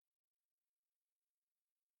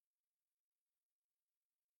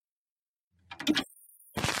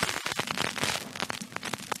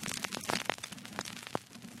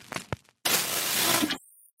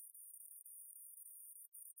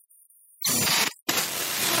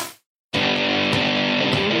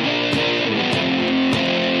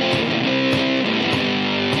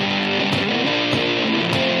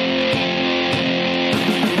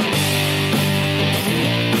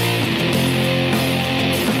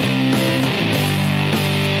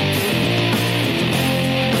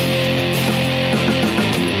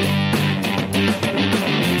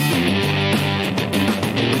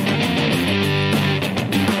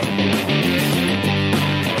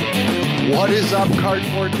is up,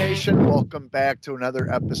 Cardboard Nation? Welcome back to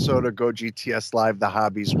another episode of Go GTS Live, the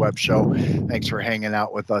Hobbies Web Show. Thanks for hanging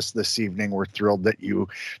out with us this evening. We're thrilled that you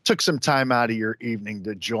took some time out of your evening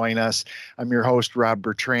to join us. I'm your host, Rob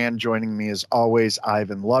Bertrand. Joining me as always,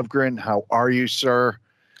 Ivan Lovegren. How are you, sir?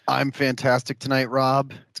 I'm fantastic tonight,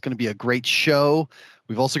 Rob. It's going to be a great show.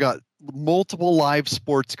 We've also got multiple live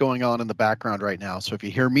sports going on in the background right now. So if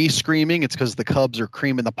you hear me screaming, it's because the Cubs are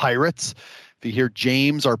creaming the Pirates. If you hear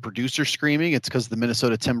James, our producer, screaming, it's because the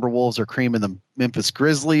Minnesota Timberwolves are creaming the Memphis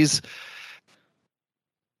Grizzlies.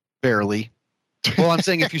 Barely. Well, I'm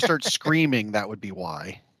saying if you start screaming, that would be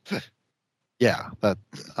why. Yeah, that.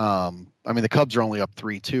 I mean, the Cubs are only up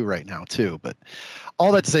 3-2 right now, too. But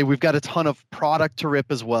all that to say, we've got a ton of product to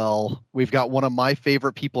rip as well. We've got one of my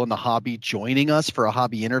favorite people in the hobby joining us for a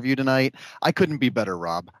hobby interview tonight. I couldn't be better,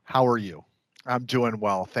 Rob. How are you? I'm doing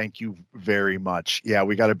well. Thank you very much. Yeah,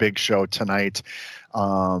 we got a big show tonight.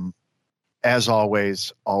 As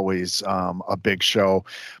always, a big show.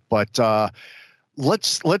 But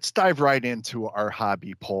let's dive right into our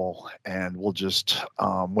hobby poll, and we'll just,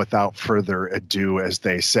 without further ado, as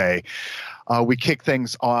they say, we kick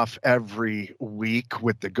things off every week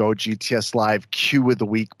with the Go GTS Live Q of the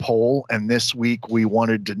Week poll. And this week we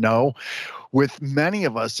wanted to know, with many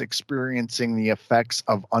of us experiencing the effects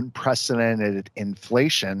of unprecedented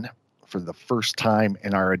inflation for the first time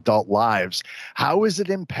in our adult lives, how is it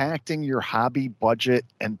impacting your hobby budget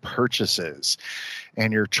and purchases?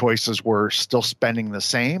 And your choices were still spending the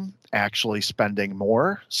same, actually spending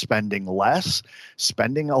more, spending less,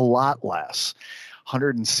 spending a lot less.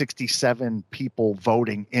 167 people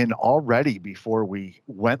voting in already before we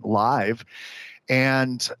went live.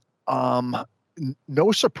 And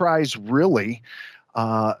no surprise, really.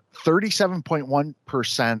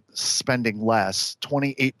 37.1% spending less,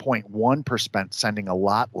 28.1% spending a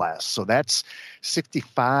lot less. So that's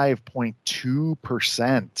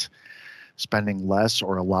 65.2% spending less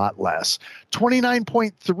or a lot less.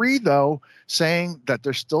 29.3% though, saying that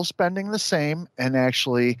they're still spending the same, and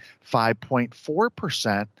actually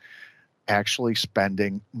 5.4% actually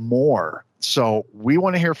spending more. So we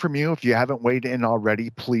want to hear from you. If you haven't weighed in already,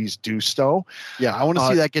 please do so. Yeah, I want to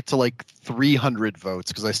see that get to like 300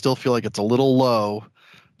 votes, because I still feel like it's a little low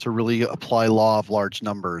to really apply law of large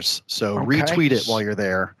numbers. So retweet it while you're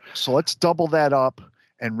there. So let's double that up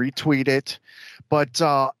and retweet it. But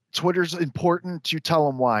Twitter's important. You tell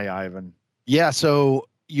them why, Ivan. Yeah, so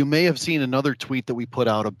you may have seen another tweet that we put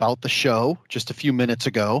out about the show just a few minutes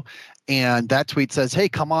ago. And that tweet says, hey,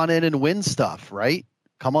 come on in and win stuff, right?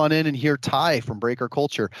 Come on in and hear Ty from Breaker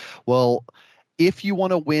Culture. Well, if you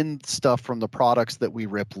want to win stuff from the products that we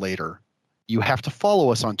rip later, you have to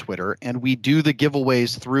follow us on Twitter, and we do the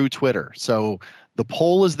giveaways through Twitter. So the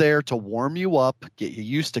poll is there to warm you up, get you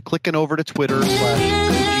used to clicking over to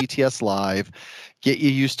Twitter/GTS Live, get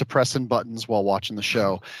you used to pressing buttons while watching the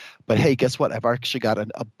show. But hey, guess what? I've actually got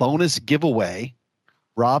a bonus giveaway.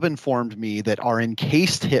 Rob informed me that our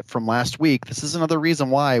encased hit from last week, this is another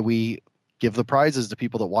reason why we give the prizes to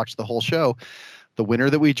people that watch the whole show. The winner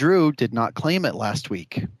that we drew did not claim it last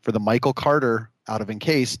week for the Michael Carter out of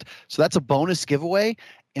encased. So that's a bonus giveaway.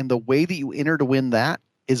 And the way that you enter to win that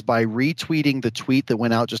is by retweeting the tweet that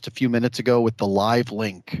went out just a few minutes ago with the live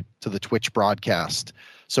link to the Twitch broadcast.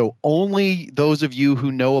 So only those of you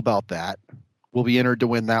who know about that will be entered to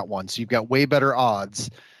win that one. So you've got way better odds.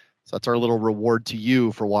 So that's our little reward to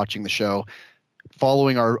you for watching the show.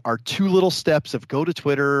 Following our two little steps of go to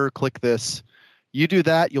Twitter, click this. You do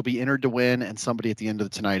that, you'll be entered to win, and somebody at the end of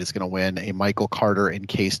tonight is going to win a Michael Carter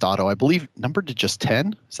encased auto. I believe numbered to just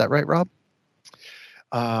 10. Is that right, Rob?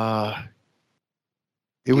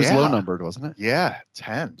 It was low numbered, wasn't it? Yeah,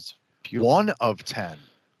 10s. 1 of 10.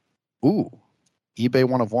 Ooh, eBay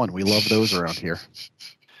 1 of 1. We love those around here.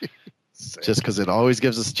 Just because it always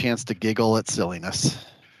gives us a chance to giggle at silliness.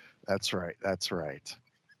 That's right.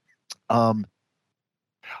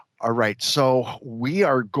 All right, so we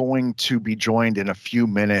are going to be joined in a few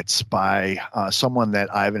minutes by someone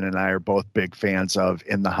that Ivan and I are both big fans of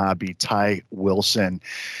in the hobby, Ty Wilson,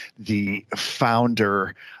 the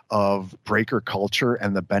founder of Breaker Culture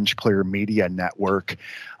and the Bench Clear Media Network.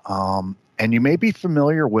 And you may be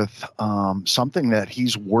familiar with something that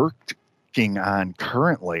he's working on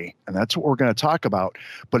currently, and that's what we're going to talk about.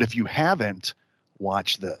 But if you haven't,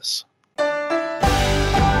 watch this. The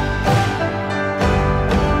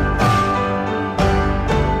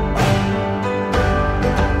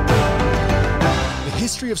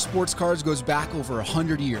history of sports cards goes back over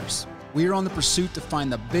 100 years. We are on the pursuit to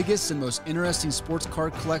find the biggest and most interesting sports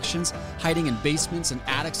card collections hiding in basements and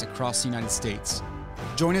attics across the United States.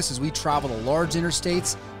 Join us as we travel the large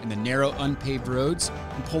interstates and the narrow, unpaved roads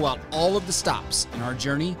and pull out all of the stops in our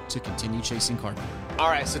journey to continue chasing cardboard. All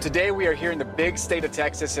right, so today we are here in the big state of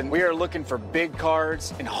Texas, and we are looking for big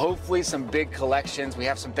cards and hopefully some big collections. We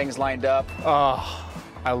have some things lined up. Oh,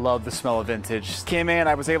 I love the smell of vintage. Came in,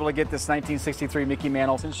 I was able to get this 1963 Mickey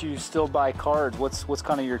Mantle. Since you still buy cards, what's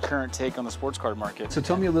kind of your current take on the sports card market? So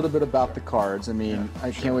tell me a little bit about the cards. I mean,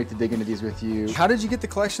 I can't wait to dig into these with you. How did you get the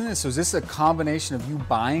collection of this? So is this a combination of you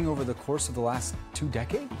buying over the course of the last 2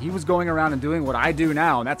 decades? He was going around and doing what I do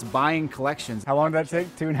now, and that's buying collections. How long did that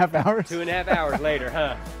take? 2.5 hours? 2.5 hours later,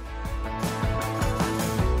 huh?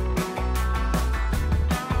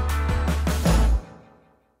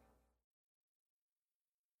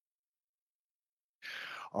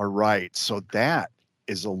 All right. So that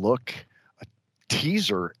is a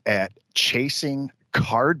teaser at Chasing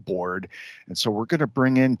Cardboard. And so we're going to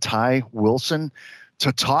bring in Ty Wilson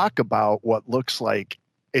to talk about what looks like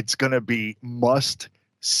it's going to be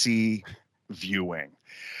must-see viewing.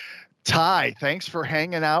 Ty, thanks for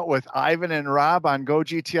hanging out with Ivan and Rob on Go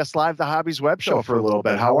GTS Live, the Hobbies Web Show for a little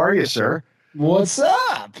bit. How are you, sir? What's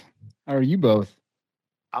up? How are you both?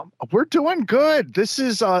 We're doing good. This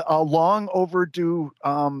is a long overdue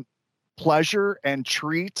pleasure and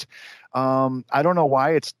treat. I don't know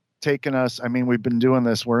why it's taken us. I mean, we've been doing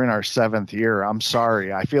this. We're in our 7th year. I'm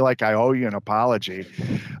sorry. I feel like I owe you an apology.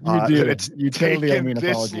 You do. You totally owe me an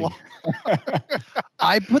apology.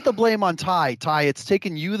 I put the blame on Ty. Ty, it's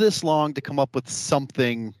taken you this long to come up with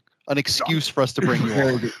something, an excuse for us to bring you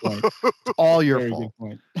on. Good point. It's all your Very fault. good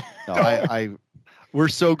point. No, we're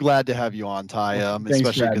so glad to have you on, Ty,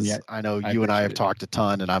 especially because I know you and I have talked a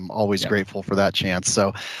ton, and I'm always grateful for that chance.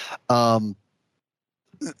 So tell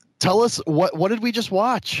us, what did we just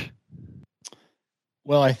watch?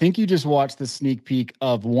 Well, I think you just watched the sneak peek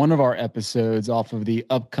of one of our episodes off of the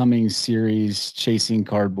upcoming series, Chasing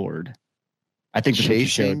Cardboard. I think that's what you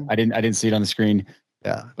showed. I didn't see it on the screen.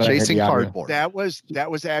 Yeah, but Chasing Cardboard. That was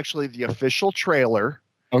actually the official trailer.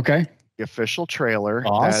 Okay. The official trailer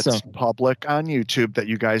Awesome. That's public on YouTube that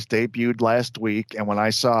you guys debuted last week. And when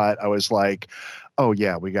I saw it, I was like, oh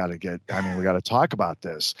yeah, we got to talk about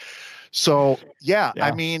this. So yeah,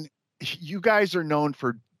 I mean, you guys are known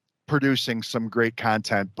for producing some great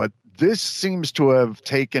content, but this seems to have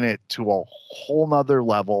taken it to a whole nother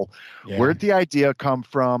level. Yeah. Where'd the idea come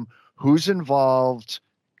from? Who's involved?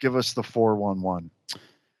 Give us the 411.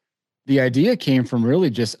 The idea came from really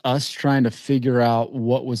just us trying to figure out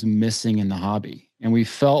what was missing in the hobby. And we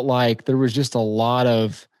felt like there was just a lot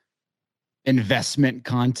of investment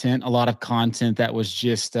content, a lot of content that was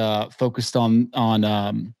just focused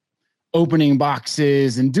on opening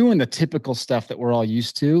boxes and doing the typical stuff that we're all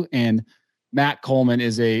used to. And Matt Coleman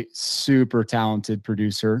is a super talented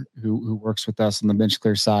producer who works with us on the Bench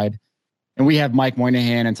Clear side. And we have Mike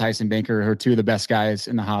Moynihan and Tyson Banker, who are 2 of the best guys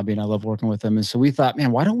in the hobby, and I love working with them. And so we thought,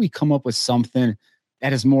 man, why don't we come up with something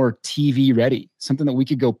that is more TV ready, something that we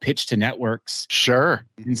could go pitch to networks. Sure.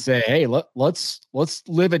 And say, hey, let's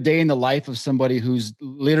live a day in the life of somebody who's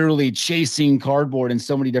literally chasing cardboard in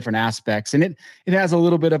so many different aspects. And it has a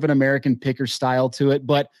little bit of an American Picker style to it,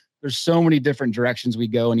 but there's so many different directions we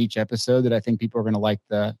go in each episode that I think people are going to like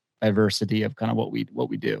the diversity of kind of what we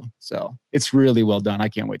do. So it's really well done. I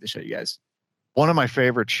can't wait to show you guys. One of my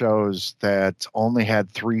favorite shows that only had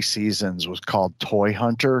 3 seasons was called Toy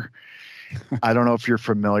Hunter. I don't know if you're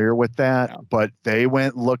familiar with that, but they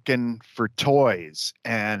went looking for toys,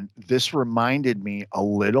 and this reminded me a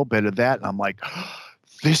little bit of that. And I'm like, oh,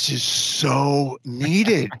 this is so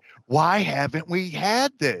needed. Why haven't we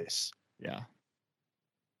had this?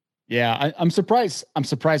 Yeah, I'm surprised. I'm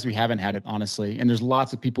surprised we haven't had it, honestly. And there's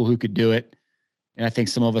lots of people who could do it. And I think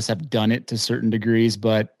some of us have done it to certain degrees,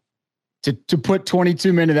 but to put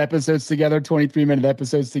 22-minute episodes together, 23-minute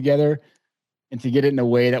episodes together, and to get it in a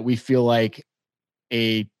way that we feel like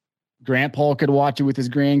a grandpa could watch it with his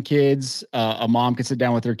grandkids, a mom could sit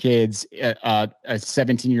down with her kids, a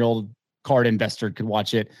 17-year-old card investor could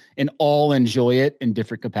watch it and all enjoy it in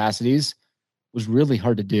different capacities was really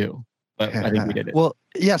hard to do. But I think we did it. Well,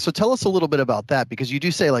 yeah. So tell us a little bit about that, because you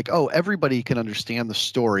do say like, oh, everybody can understand the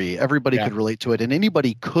story. Everybody could relate to it, and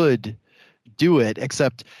anybody could do it,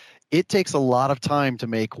 except it takes a lot of time to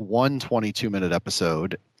make one 22-minute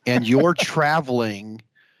episode, and you're traveling,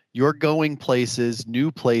 you're going places, new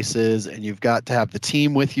places, and you've got to have the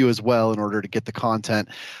team with you as well in order to get the content.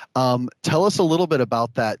 Tell us a little bit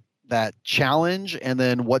about that challenge, and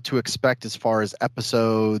then what to expect as far as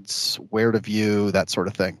episodes, where to view, that sort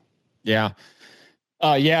of thing. Yeah.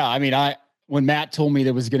 I mean, when Matt told me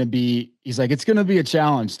there was going to be, he's like, it's going to be a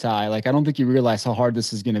challenge, Ty. Like, I don't think you realize how hard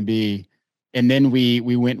this is going to be. And then we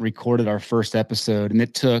went and recorded our first episode, and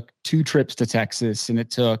it took 2 trips to Texas, and it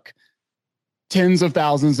took tens of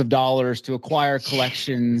thousands of dollars to acquire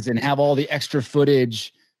collections and have all the extra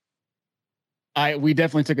footage. We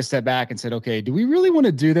definitely took a step back and said, okay, do we really want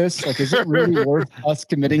to do this? Like, is it really worth us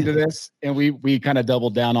committing to this? And we kind of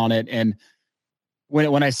doubled down on it. And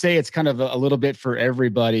when I say it's kind of a little bit for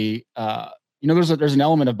everybody, there's an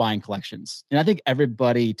element of buying collections. And I think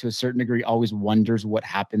everybody to a certain degree always wonders what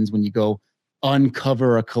happens when you go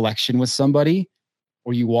uncover a collection with somebody,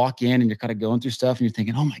 or you walk in and you're kind of going through stuff and you're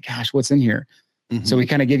thinking, oh my gosh, what's in here? Mm-hmm. So we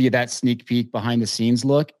kind of give you that sneak peek behind the scenes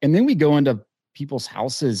look. And then we go into people's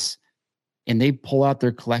houses and they pull out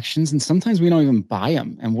their collections, and sometimes we don't even buy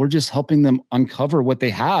them, and we're just helping them uncover what they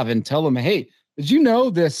have and tell them, hey, did you know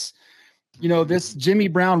this, this Jimmy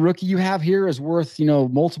Brown rookie you have here is worth,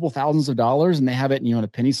 multiple thousands of dollars, and they have it, in a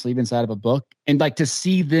penny sleeve inside of a book. And like, to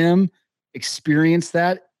see them experience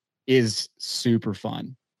that is super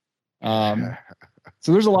fun. So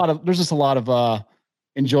there's just a lot of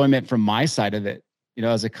enjoyment from my side of it,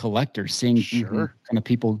 as a collector, seeing kind of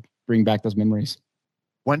people bring back those memories.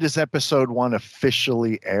 When does episode 1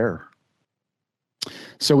 officially air?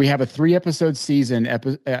 So we have a 3-episode season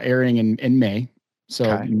airing in May.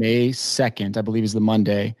 So May 2nd, I believe, is the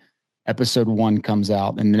Monday. Episode 1 comes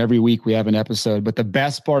out, and then every week we have an episode. But the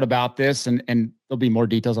best part about this, and there'll be more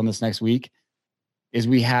details on this next week, is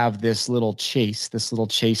we have this little chase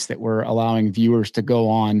that we're allowing viewers to go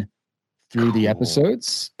on through the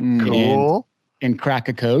episodes and crack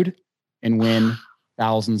a code and win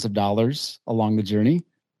thousands of dollars along the journey.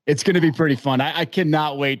 It's going to be pretty fun. I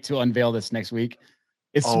cannot wait to unveil this next week.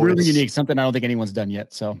 It's really unique, something I don't think anyone's done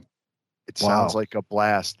yet. So it sounds like a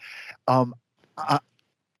blast.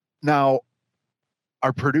 Now,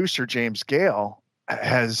 our producer, James Gale,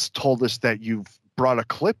 has told us that you've brought a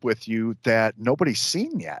clip with you that nobody's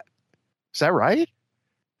seen yet. Is that right?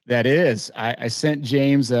 That is. I sent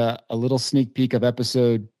James a little sneak peek of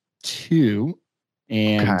episode 2.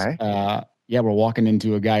 And we're walking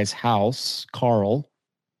into a guy's house, Carl,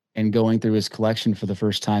 and going through his collection for the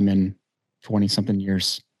first time in 20 something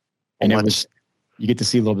years. And you get to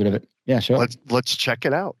see a little bit of it. Yeah, sure. Let's check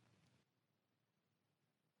it out.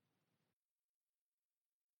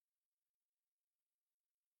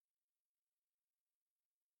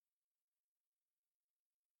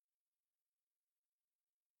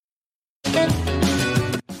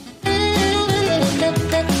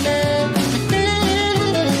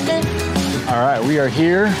 All right, we are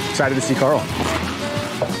here. Excited to see Carl.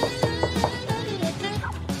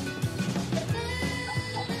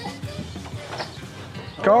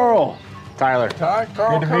 Carl. Tyler. Hi,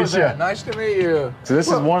 Carl. Good to meet you. Nice to meet you. So this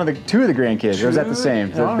is two of the grandkids, or is that the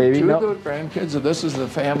same? Is that baby? Two of the grandkids. So this is the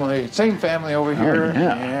family, same family over here.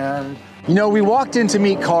 Yeah. And we walked in to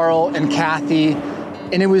meet Carl and Kathy,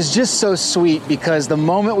 and it was just so sweet because the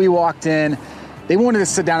moment we walked in, they wanted to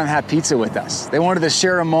sit down and have pizza with us. They wanted to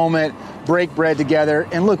share a moment, break bread together.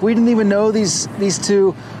 And look, we didn't even know these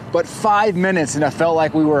two, but 5 minutes and I felt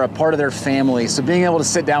like we were a part of their family. So being able to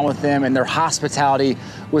sit down with them and their hospitality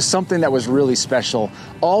was something that was really special.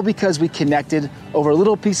 All because we connected over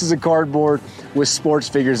little pieces of cardboard with sports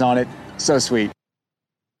figures on it. So sweet.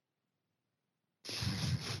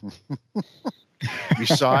 You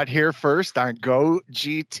saw it here first on Go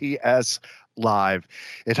GTS Live.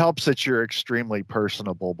 It helps that you're extremely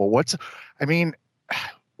personable, but what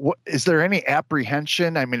is there any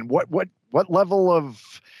apprehension? I mean, what level of,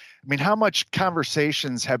 how much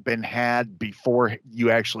conversations have been had before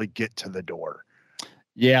you actually get to the door?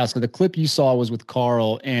 Yeah. So the clip you saw was with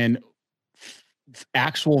Carl, and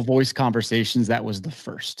actual voice conversations, that was the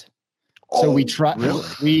first. So we tried,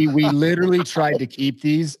 we literally tried to keep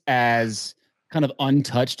these as kind of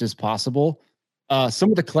untouched as possible. Some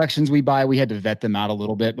of the collections we buy, we had to vet them out a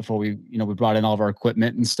little bit before we brought in all of our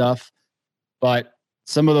equipment and stuff. But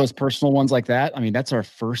some of those personal ones like that, that's our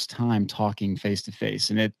first time talking face to face,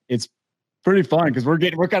 and it's pretty fun because we're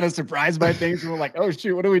kind of surprised by things, and we're like, oh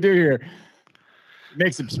shoot, what do we do here? It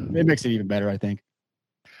makes it even better, I think.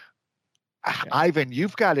 Ivan,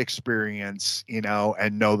 you've got experience,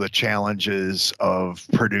 and know the challenges of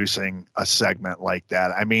producing a segment like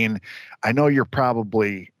that. I know you're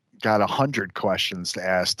probably got 100 questions to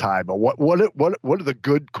ask Ty, but what are the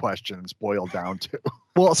good questions boiled down to?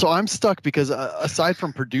 Well, so I'm stuck because aside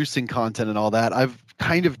from producing content and all that, I've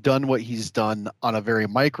kind of done what he's done on a very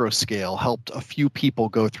micro scale, helped a few people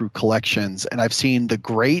go through collections, and I've seen the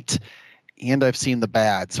great and I've seen the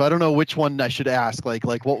bad. So I don't know which one I should ask, like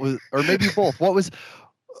what was, or maybe both.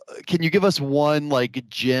 Can you give us one like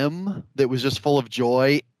gem that was just full of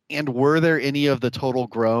joy And were there any of the total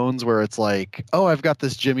groans where it's like, oh, I've got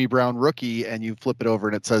this Jimmy Brown rookie, and you flip it over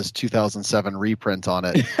and it says 2007 reprint on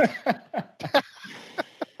it?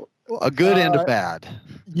 A good and a bad.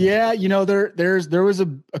 Yeah, there was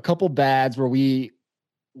a couple bads where we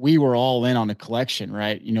were all in on a collection,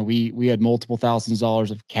 right? We had multiple thousands of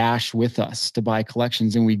dollars of cash with us to buy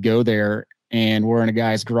collections, and we go there and we're in a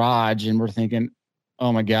guy's garage and we're thinking,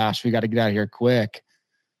 oh my gosh, we got to get out of here quick.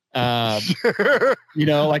 Like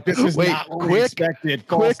this is not what we expected.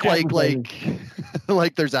 Quick,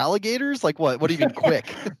 like there's alligators? Like what? What do you mean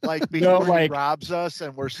quick? Like before he robs us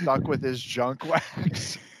and we're stuck with his junk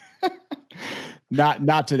wax.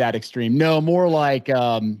 Not to that extreme. No, more like,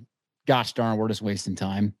 gosh darn, we're just wasting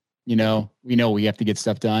time. We know we have to get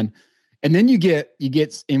stuff done. And then you get,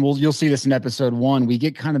 and you'll see this in episode 1. We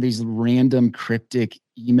get kind of these random cryptic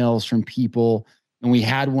emails from people. And we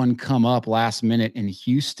had one come up last minute in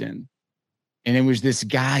Houston. And it was this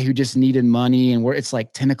guy who just needed money. And it's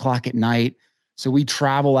like 10 o'clock at night. So we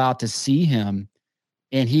travel out to see him.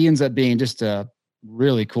 And he ends up being just a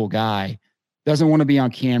really cool guy. Doesn't want to be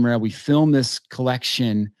on camera. We film this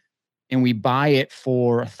collection and we buy it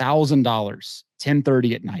for $1,000,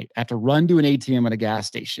 10:30 at night. I have to run to an ATM at a gas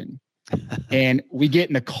station. And we get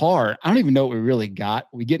in the car. I don't even know what we really got.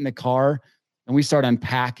 We get in the car and we start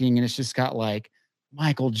unpacking, and it's just got like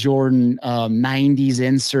Michael Jordan 90s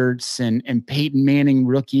inserts and Peyton Manning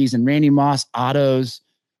rookies and Randy Moss autos.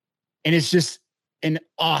 And it's just an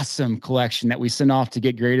awesome collection that we sent off to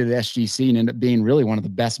get graded at SGC and ended up being really one of the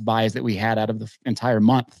best buys that we had out of the entire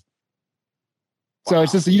month. Wow. So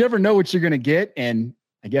it's just, you never know what you're going to get. And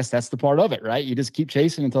I guess that's the part of it, right? You just keep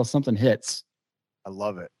chasing until something hits. I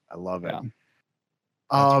love it. Yeah.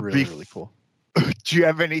 That's really cool. Do you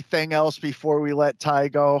have anything else before we let Ty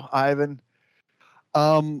go, Ivan?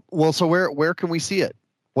 Well, so where can we see it?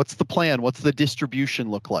 What's the plan? What's the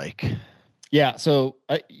distribution look like? Yeah. So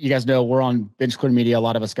you guys know we're on Bench Clear Media. A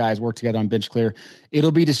lot of us guys work together on Bench Clear.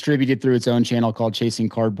 It'll be distributed through its own channel called Chasing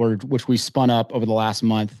Cardboard, which we spun up over the last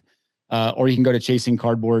month. Or you can go to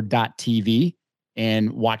chasingcardboard.tv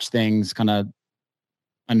and watch things kind of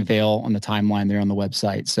unveil on the timeline there on the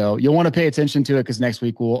website. So you'll want to pay attention to it because next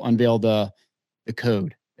week we'll unveil the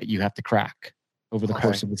code that you have to crack over the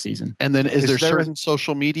course of the season. And then is there certain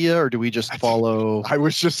social media, or do we just follow? I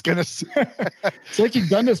was just going to say. It's like you've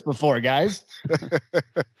done this before, guys.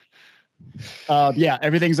 Yeah,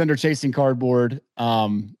 everything's under Chasing Cardboard.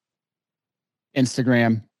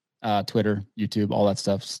 Instagram, Twitter, YouTube, all that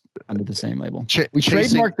stuff's under the same label. We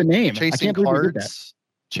trademarked the name. Chasing Cards.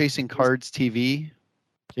 Chasing Cards TV.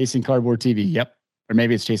 Chasing Cardboard TV. Yep. Or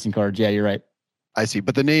maybe it's Chasing Cards. Yeah, you're right. I see.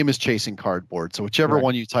 But the name is Chasing Cardboard. So whichever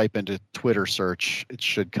one you type into Twitter search, it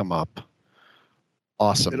should come up.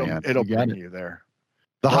 Awesome, man. It'll bring you there.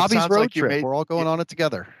 The Hobbies Road Trip. We're all going on it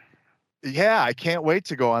together. Yeah, I can't wait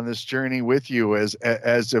to go on this journey with you as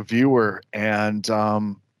a viewer. And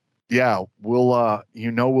yeah,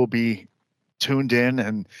 we'll be tuned in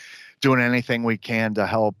and doing anything we can to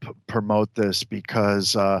help promote this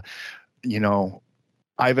because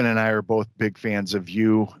Ivan and I are both big fans of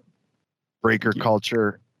you, Breaker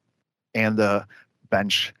Culture, and the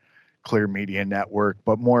Bench Clear Media Network.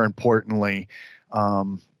 But more importantly,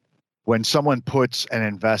 when someone puts an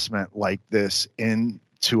investment like this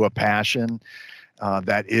into a passion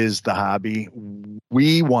that is the hobby,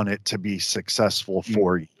 we want it to be successful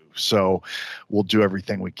for you. So we'll do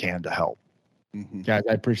everything we can to help. Guys,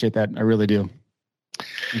 I appreciate that. I really do.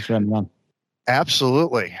 Thanks for having me on.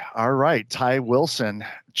 Absolutely. All right. Ty Wilson,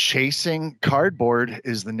 Chasing Cardboard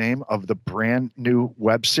is the name of the brand new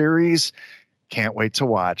web series. Can't wait to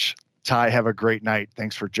watch. Ty, have a great night.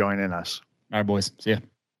 Thanks for joining us. All right, boys. See ya.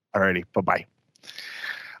 All righty. Bye-bye.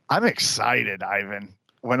 I'm excited, Ivan.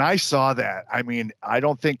 When I saw that, I mean, I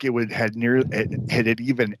don't think it had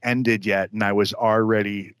even ended yet. And I was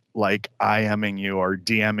already like IMing you or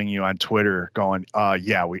DMing you on Twitter going,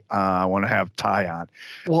 yeah, I want to have Ty on.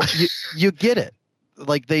 Well, you get it.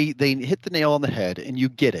 Like they hit the nail on the head and you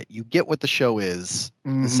get it. You get what the show is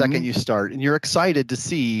the second you start, and you're excited to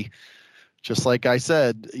see, just like I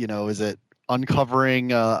said, is it uncovering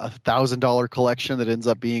 $1,000 collection that ends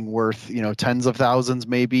up being worth, tens of thousands,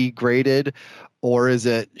 maybe graded, or is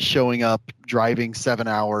it showing up, driving 7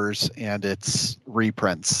 hours and it's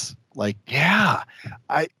reprints? Like, yeah,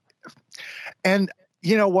 and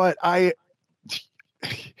you know what?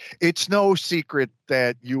 It's no secret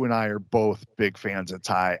that you and I are both big fans of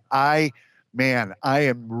Ty. I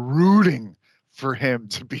am rooting for him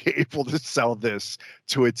to be able to sell this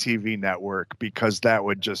to a TV network because that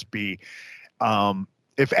would just be,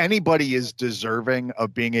 if anybody is deserving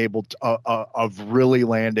of being able to, of really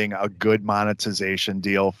landing a good monetization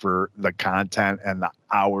deal for the content and the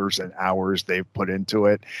hours and hours they've put into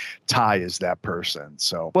it, Ty is that person.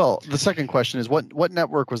 So, well, the second question is what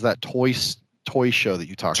network was that toy show that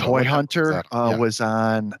you talked about? Toy Hunter was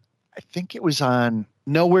on, I think it was on.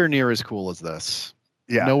 Nowhere near as cool as this.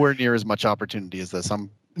 Yeah. Nowhere near as much opportunity as this.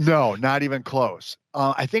 No, not even close.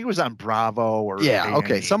 I think it was on Bravo or A&E.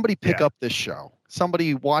 Okay. Somebody pick up this show.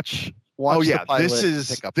 Somebody watch. Oh yeah, the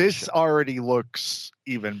pilot, this already looks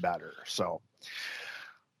even better. So,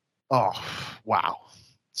 oh wow,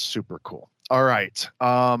 super cool. All right.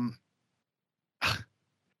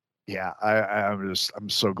 Yeah, I'm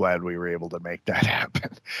so glad we were able to make that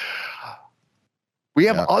happen. We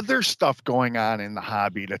have other stuff going on in the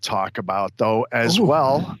hobby to talk about, though, as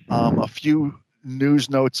well. A few news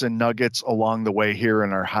notes and nuggets along the way here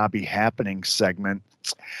in our hobby happening segment.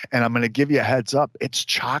 And I'm going to give you a heads up. It's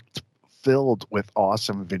chocked filled with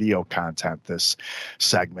awesome video content, this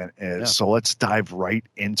segment is. Yeah. So let's dive right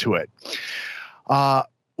into it. Well,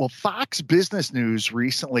 Fox Business News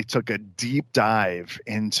recently took a deep dive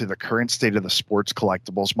into the current state of the sports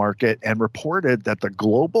collectibles market and reported that the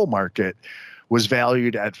global market was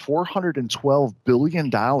valued at $412 billion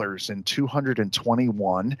in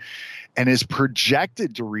 2021 and is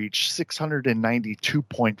projected to reach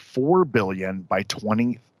 $692.4 billion by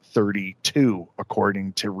 2032,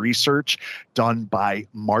 according to research done by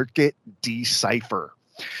Market Decipher.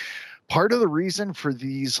 Part of the reason for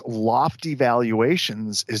these lofty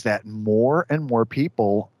valuations is that more and more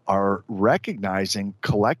people are recognizing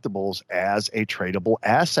collectibles as a tradable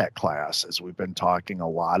asset class, as we've been talking a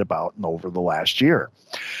lot about over the last year.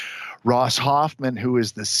 Ross Hoffman, who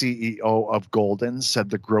is the CEO of Golden, said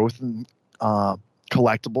the growth in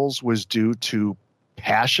collectibles was due to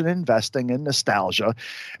passion investing and nostalgia,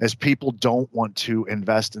 as people don't want to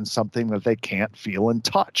invest in something that they can't feel and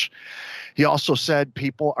touch. He also said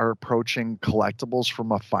people are approaching collectibles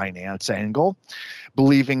from a finance angle,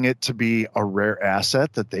 believing it to be a rare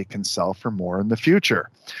asset that they can sell for more in the future.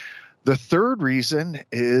 The third reason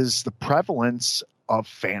is the prevalence of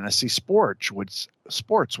fantasy sports, which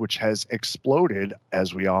has exploded,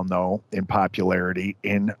 as we all know, in popularity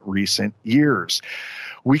in recent years.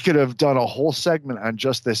 We could have done a whole segment on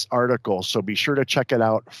just this article, so be sure to check it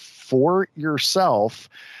out for yourself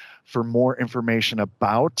for more information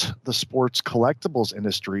about the sports collectibles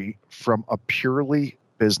industry from a purely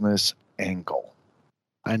business angle.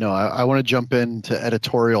 I know. I want to jump into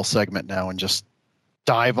editorial segment now and just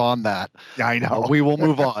dive on that. I know. We will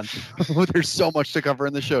move on. There's so much to cover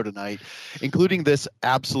in the show tonight, including this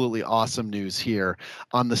absolutely awesome news here.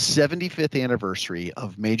 On the 75th anniversary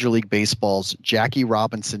of Major League Baseball's Jackie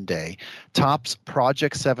Robinson Day, Topps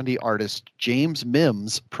Project 70 artist James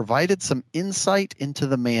Mims provided some insight into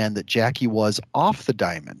the man that Jackie was off the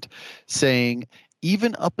diamond, saying,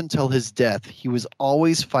 even up until his death, he was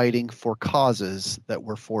always fighting for causes that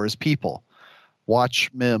were for his people. Watch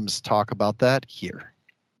Mims talk about that here.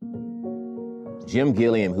 Jim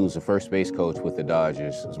Gilliam, who's the first base coach with the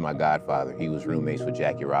Dodgers, was my godfather. He was roommates with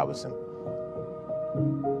Jackie Robinson.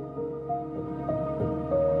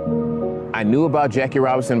 I knew about Jackie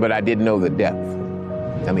Robinson, but I didn't know the depth.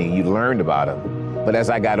 I mean, you learned about him. But as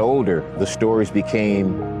I got older, the stories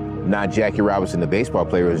became not Jackie Robinson, the baseball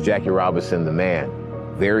player, it was Jackie Robinson, the man.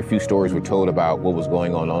 Very few stories were told about what was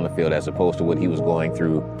going on the field as opposed to what he was going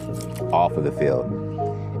through off of the field.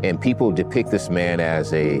 And people depict this man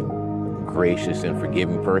as a gracious and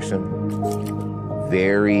forgiving person.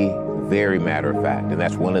 Very, very matter of fact. And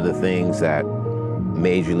that's one of the things that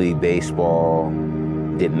Major League Baseball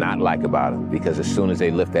did not like about him, because as soon as they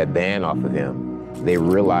lift that ban off of him, they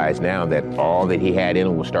realize now that all that he had in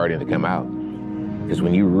him was starting to come out. Because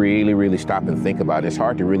when you really, really stop and think about it, it's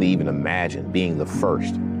hard to really even imagine being the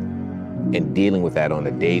first and dealing with that on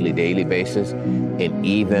a daily basis. And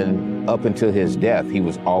even up until his death, he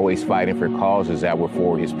was always fighting for causes that were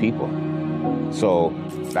for his people. So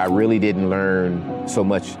I really didn't learn so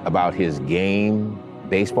much about his game,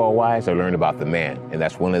 baseball-wise. I learned about the man. And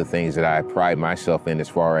that's one of the things that I pride myself in, as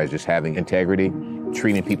far as just having integrity,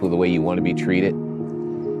 treating people the way you want to be treated.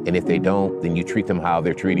 And if they don't, then you treat them how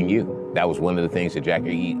they're treating you. That was one of the things that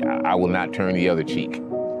Jackie, I will not turn the other cheek.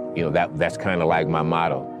 You know, that's kind of like my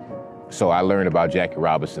motto. So I learned about Jackie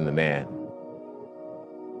Robinson, the man.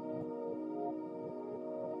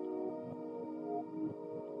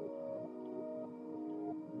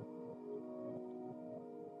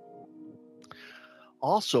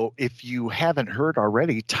 Also, if you haven't heard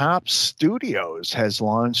already, Top Studios has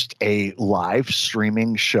launched a live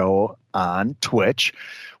streaming show on Twitch,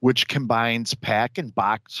 which combines pack and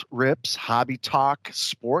box rips, hobby talk,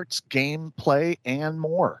 sports, gameplay, and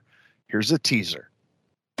more. Here's a teaser.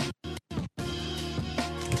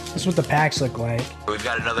 This is what the packs look like. We've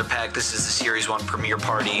got another pack. This is the Series 1 premiere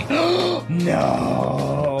party.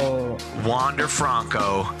 No. Wander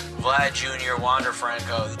Franco. Vlad Jr., Wander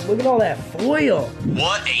Franco. Look at all that foil.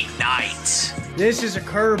 What a night. This is a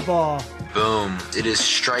curveball. Boom. It is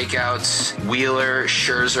strikeouts, Wheeler,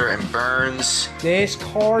 Scherzer, and Burns. This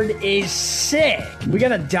card is sick. We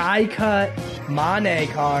got a die cut Mane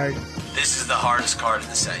card. This is the hardest card in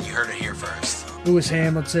the set. You heard it here first. Lewis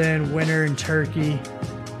Hamilton, winner in Turkey.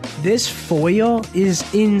 This foil is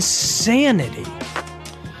insanity.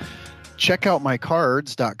 Check out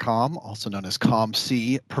mycards.com, also known as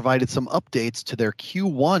ComC, provided some updates to their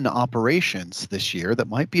Q1 operations this year that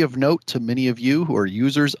might be of note to many of you who are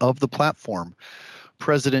users of the platform.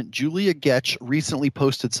 President Julia Getch recently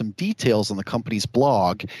posted some details on the company's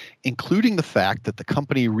blog, including the fact that the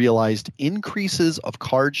company realized increases of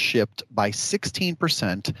cards shipped by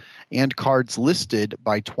 16% and cards listed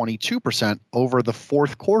by 22% over the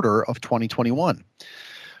fourth quarter of 2021.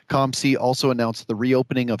 ComC also announced the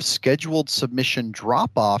reopening of scheduled submission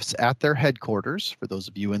drop-offs at their headquarters, for those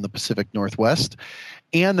of you in the Pacific Northwest,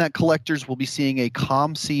 and that collectors will be seeing a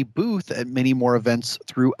ComC booth at many more events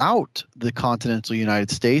throughout the continental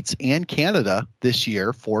United States and Canada this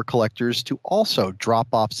year for collectors to also drop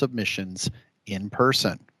off submissions in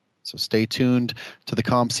person. So stay tuned to the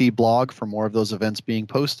ComC blog for more of those events being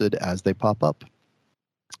posted as they pop up.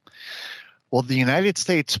 Well, the United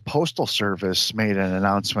States Postal Service made an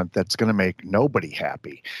announcement that's going to make nobody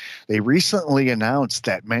happy. They recently announced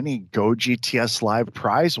that many Go GTS Live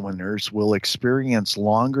prize winners will experience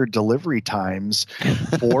longer delivery times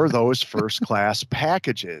for those first-class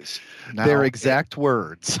packages. Now, their exact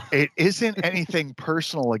words. It isn't anything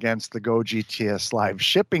personal against the Go GTS Live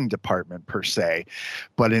shipping department per se,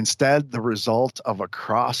 but instead the result of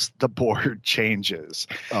across-the-board changes.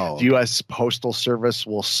 The U.S. Postal Service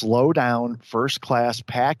will slow down first-class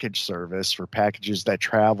package service for packages that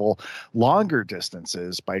travel longer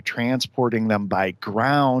distances by transporting them by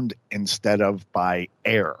ground instead of by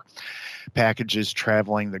air. Packages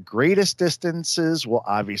traveling the greatest distances will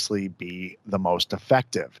obviously be the most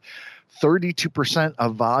effective. 32%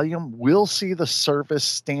 of volume will see the service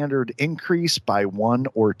standard increase by 1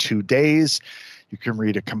 or 2 days. You can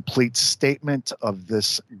read a complete statement of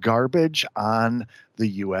this garbage on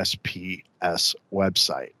the USPS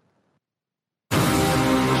website.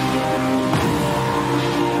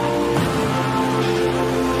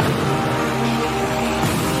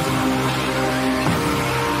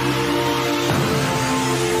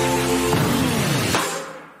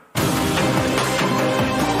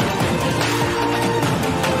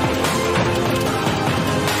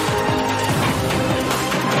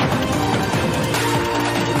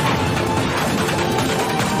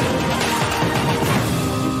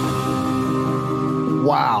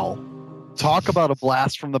 Wow. Talk about a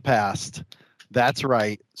blast from the past. That's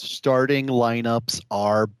right. Starting lineups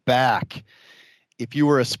are back. If you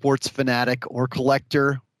were a sports fanatic or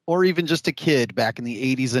collector, or even just a kid back in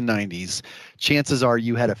the 80s and 90s, chances are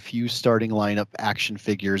you had a few starting lineup action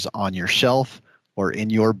figures on your shelf or in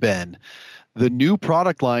your bin. The new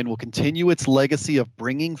product line will continue its legacy of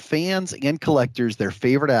bringing fans and collectors their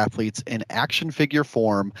favorite athletes in action figure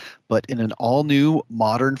form, but in an all-new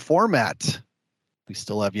modern format. We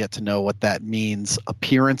still have yet to know what that means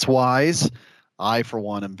appearance-wise. I, for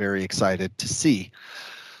one, am very excited to see.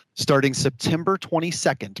 Starting September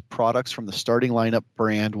 22nd, products from the starting lineup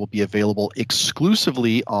brand will be available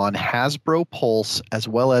exclusively on Hasbro Pulse, as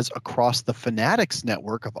well as across the Fanatics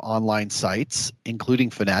network of online sites, including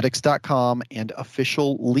Fanatics.com and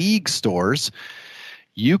official league stores.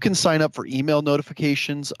 You can sign up for email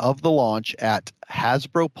notifications of the launch at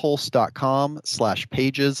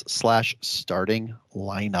hasbropulse.com/pages/starting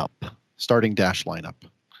lineup.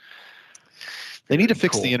 They need to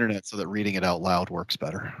fix the internet so that reading it out loud works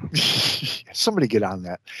better. Somebody get on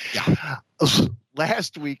that. Yeah.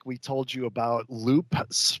 Last week, we told you about Loop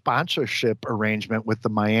sponsorship arrangement with the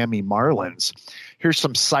Miami Marlins. Here's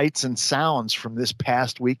some sights and sounds from this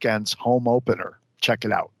past weekend's home opener. Check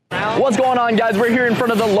it out. What's going on, guys? We're here in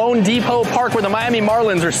front of the Lone Depot Park where the Miami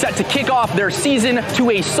Marlins are set to kick off their season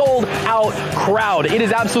to a sold-out crowd. It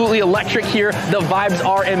is absolutely electric here. The vibes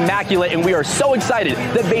are immaculate, and we are so excited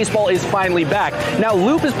that baseball is finally back. Now,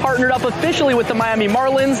 Loop is partnered up officially with the Miami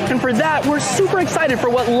Marlins, and for that, we're super excited for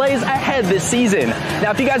what lays ahead this season.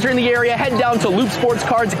 Now, if you guys are in the area, head down to Loop Sports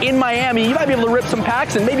Cards in Miami. You might be able to rip some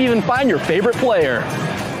packs and maybe even find your favorite player.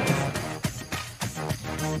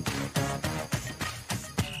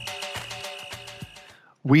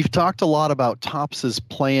 We've talked a lot about Topps'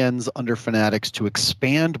 plans under Fanatics to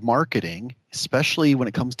expand marketing, especially when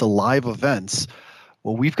it comes to live events.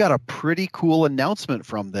 Well, we've got a pretty cool announcement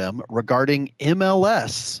from them regarding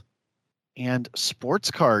MLS and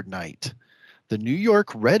Sports Card Night. The New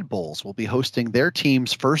York Red Bulls will be hosting their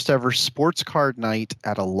team's first ever Sports Card Night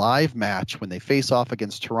at a live match when they face off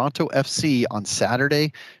against Toronto FC on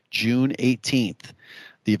Saturday, June 18th.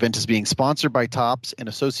 The event is being sponsored by Topps in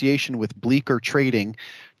association with Bleecker Trading.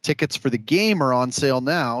 Tickets for the game are on sale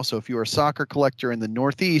now, so if you're a soccer collector in the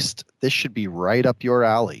Northeast, this should be right up your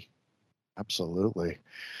alley. Absolutely.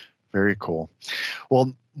 Very cool.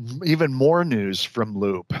 Well, even more news from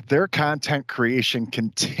Loop. Their content creation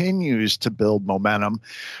continues to build momentum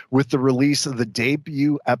with the release of the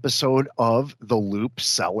debut episode of the Loop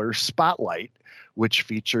Seller Spotlight, which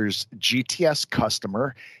features GTS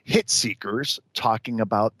customer Hit Seekers talking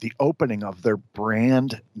about the opening of their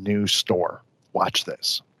brand new store. Watch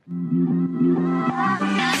this.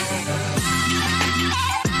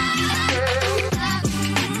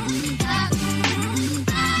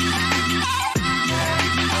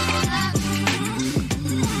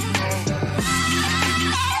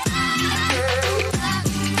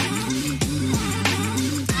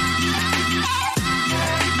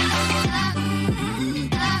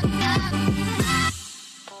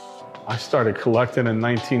 I started collecting in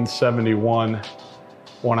 1971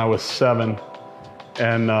 when I was 7,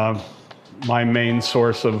 and my main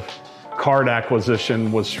source of card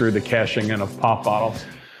acquisition was through the cashing in of pop bottles.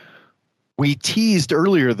 We teased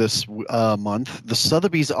earlier this month the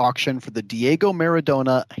Sotheby's auction for the Diego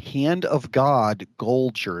Maradona Hand of God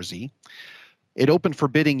gold jersey. It opened for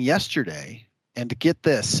bidding yesterday. And to get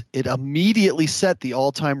this, it immediately set the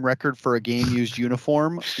all-time record for a game-used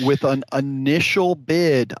uniform with an initial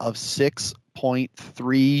bid of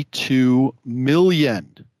 $6.32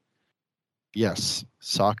 million. Yes,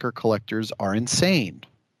 soccer collectors are insane.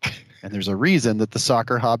 And there's a reason that the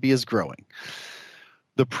soccer hobby is growing.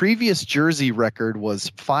 The previous jersey record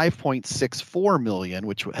was $5.64 million,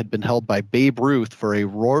 which had been held by Babe Ruth for a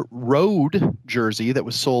road jersey that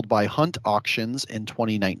was sold by Hunt Auctions in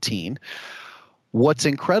 2019. What's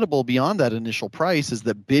incredible beyond that initial price is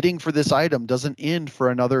that bidding for this item doesn't end for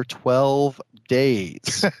another 12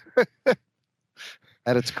 days.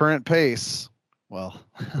 At its current pace, well,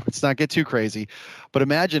 let's not get too crazy, but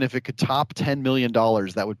imagine if it could top $10 million,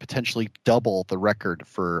 that would potentially double the record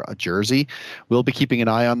for a jersey. We'll be keeping an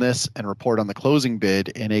eye on this and report on the closing bid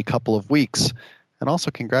in a couple of weeks. And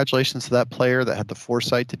also congratulations to that player that had the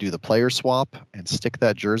foresight to do the player swap and stick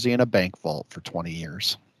that jersey in a bank vault for 20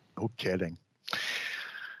 years. No kidding.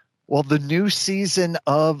 Well, the new season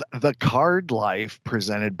of The Card Life,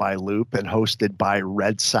 presented by Loop and hosted by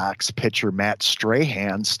Red Sox pitcher Matt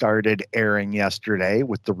Strahan, started airing yesterday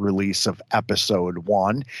with the release of episode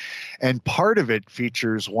 1. And part of it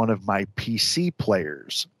features one of my PC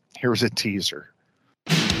players. Here's a teaser.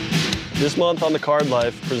 This month on The Card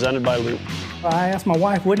Life, presented by Loop. I asked my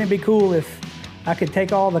wife, wouldn't it be cool if I could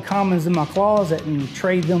take all the commons in my closet and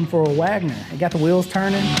trade them for a Wagner? It got the wheels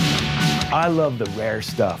turning. I love the rare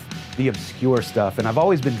stuff, the obscure stuff, and I've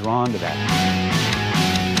always been drawn to that.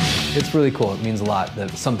 It's really cool. It means a lot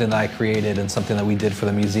that something that I created and something that we did for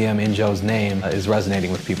the museum in Joe's name is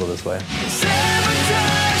resonating with people this way.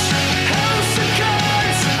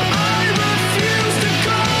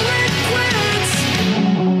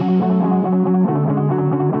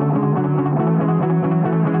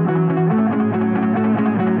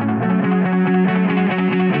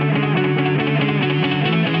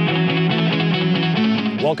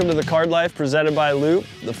 Welcome to The Card Life, presented by Loop,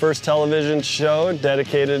 the first television show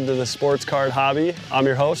dedicated to the sports card hobby. I'm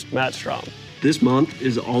your host, Matt Strom. This month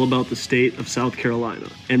is all about the state of South Carolina.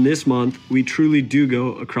 And this month, we truly do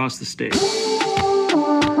go across the state.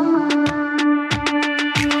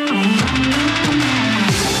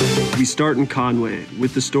 We start in Conway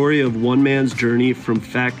with the story of one man's journey from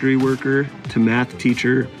factory worker to math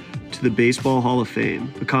teacher to the Baseball Hall of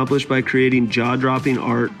Fame, accomplished by creating jaw-dropping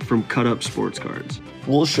art from cut-up sports cards.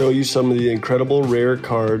 We'll show you some of the incredible rare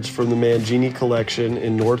cards from the Mangini collection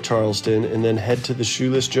in North Charleston and then head to the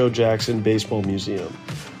Shoeless Joe Jackson Baseball Museum,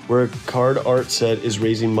 where a card art set is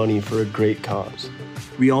raising money for a great cause.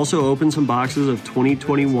 We also opened some boxes of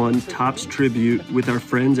 2021 Topps Tribute with our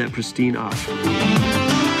friends at Pristine Auction.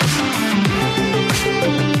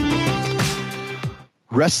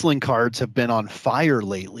 Wrestling cards have been on fire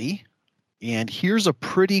lately, and here's a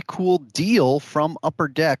pretty cool deal from Upper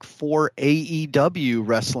Deck for AEW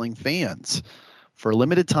wrestling fans. For a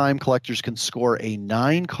limited time, collectors can score a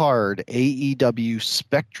 9-card AEW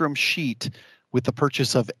Spectrum sheet with the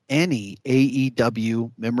purchase of any AEW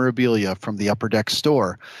memorabilia from the Upper Deck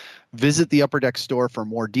store. Visit the Upper Deck store for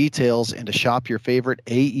more details and to shop your favorite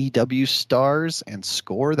AEW stars and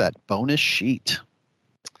score that bonus sheet.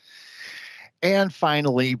 And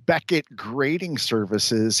finally, Beckett Grading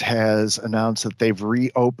Services has announced that they've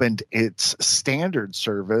reopened its standard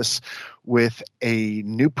service with a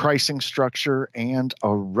new pricing structure and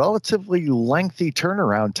a relatively lengthy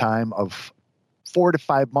turnaround time of 4 to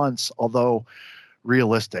 5 months, although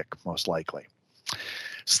realistic, most likely.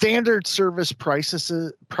 Standard service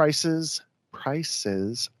prices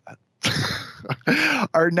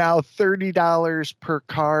are now $30 per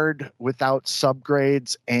card without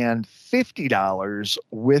subgrades and $50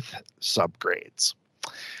 with subgrades.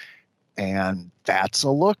 And that's a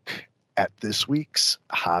look at this week's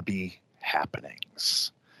hobby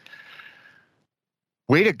happenings.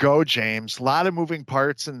 Way to go, James. A lot of moving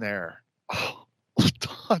parts in there. Oh,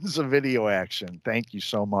 tons of video action. Thank you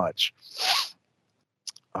so much.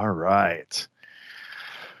 All right.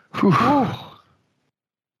 Whew.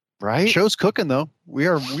 Right? Show's cooking though. We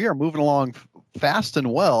are moving along fast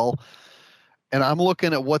and well. And I'm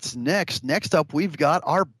looking at what's next. Next up, we've got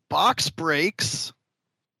our box breaks.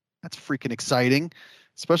 That's freaking exciting,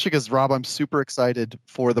 especially because, Rob, I'm super excited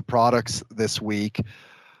for the products this week.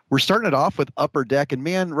 We're starting it off with Upper Deck. And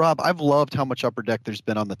man, Rob, I've loved how much Upper Deck there's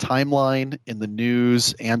been on the timeline, in the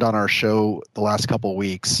news, and on our show the last couple of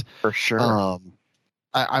weeks. For sure.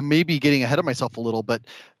 I may be getting ahead of myself a little, but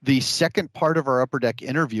the second part of our Upper Deck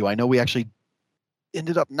interview, I know we actually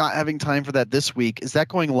ended up not having time for that this week. Is that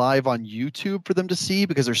going live on YouTube for them to see?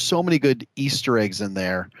 Because there's so many good Easter eggs in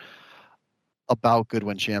there about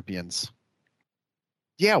Goodwin Champions.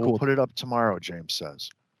 Yeah, we'll put it up tomorrow, James says.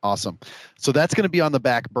 Awesome. So that's going to be on the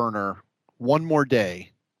back burner one more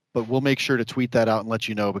day, but we'll make sure to tweet that out and let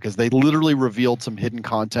you know, because they literally revealed some hidden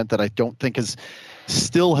content that I don't think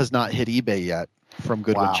still has not hit eBay yet from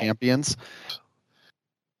Goodwin Champions.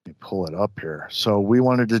 Let me pull it up here. So we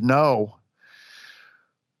wanted to know.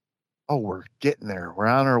 Oh, we're getting there. We're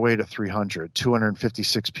on our way to 300.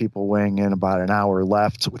 256 people weighing in, about an hour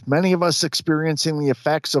left, with many of us experiencing the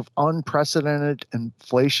effects of unprecedented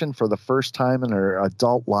inflation for the first time in our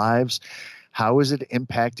adult lives. How is it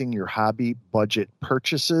impacting your hobby budget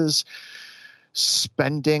purchases?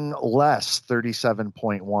 Spending less,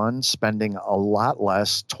 37.1. Spending a lot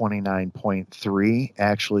less, 29.3.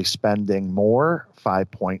 Actually spending more,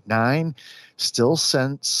 5.9. Still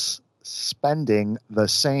spending the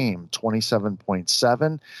same,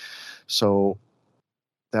 27.7. So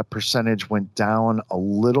that percentage went down a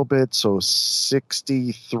little bit, so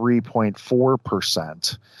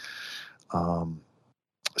 63.4%,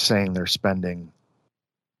 saying they're spending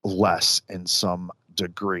less in some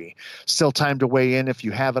degree. Still time to weigh in if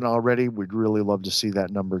you haven't already. We'd really love to see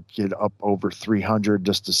that number get up over 300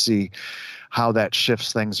 just to see how that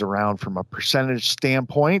shifts things around from a percentage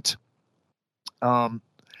standpoint.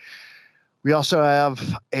 We also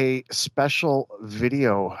have a special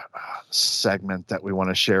video segment that we want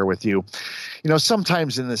to share with you. You know,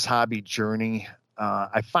 sometimes in this hobby journey,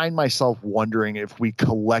 I find myself wondering if we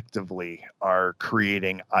collectively are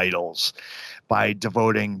creating idols by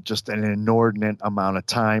devoting just an inordinate amount of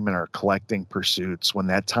time in our collecting pursuits, when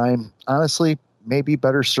that time, honestly, may be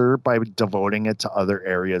better served by devoting it to other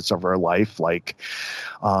areas of our life, like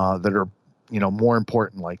that are, more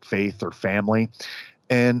important, like faith or family.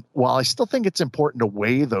 And while I still think it's important to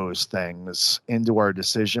weigh those things into our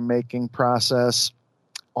decision-making process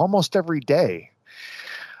almost every day,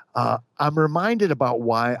 I'm reminded about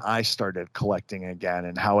why I started collecting again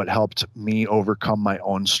and how it helped me overcome my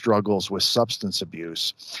own struggles with substance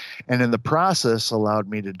abuse. And in the process, allowed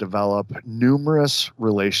me to develop numerous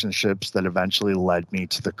relationships that eventually led me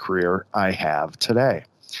to the career I have today.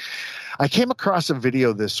 I came across a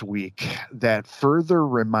video this week that further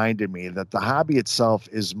reminded me that the hobby itself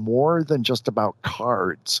is more than just about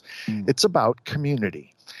cards. It's about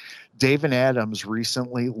community. Dave and Adams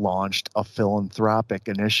recently launched a philanthropic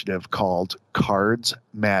initiative called Cards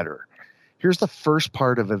Matter. Here's the first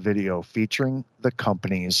part of a video featuring the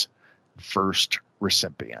company's first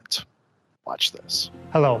recipient. Watch this.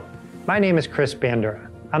 Hello, my name is Chris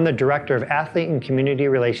Bandura. I'm the Director of Athlete and Community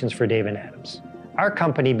Relations for Dave and Adams. Our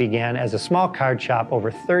company began as a small card shop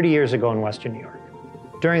over 30 years ago in Western New York.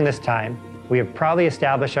 During this time, we have proudly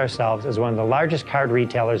established ourselves as one of the largest card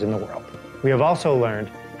retailers in the world. We have also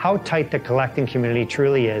learned how tight the collecting community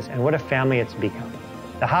truly is and what a family it's become.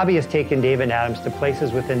 The hobby has taken David Adams to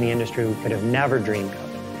places within the industry we could have never dreamed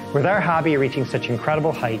of. With our hobby reaching such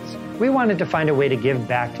incredible heights, we wanted to find a way to give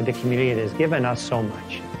back to the community that has given us so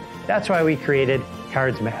much. That's why we created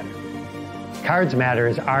Cards Matter. Cards Matter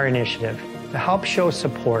is our initiative to help show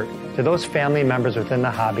support to those family members within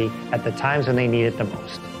the hobby at the times when they need it the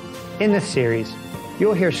most. In this series,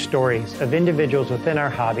 you'll hear stories of individuals within our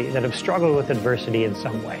hobby that have struggled with adversity in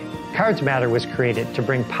some way. Cards Matter was created to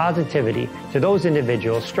bring positivity to those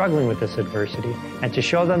individuals struggling with this adversity and to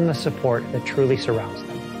show them the support that truly surrounds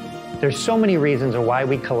them. There's so many reasons of why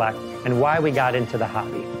we collect and why we got into the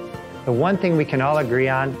hobby. The one thing we can all agree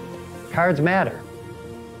on, cards matter.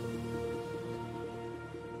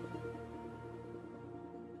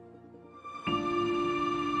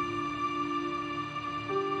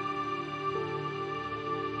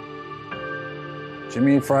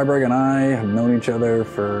 Jimmy Freiberg and I have known each other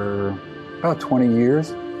for about 20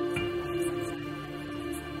 years.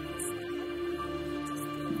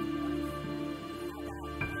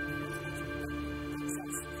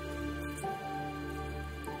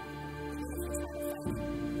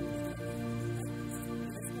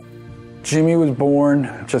 Jimmy was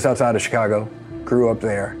born just outside of Chicago, grew up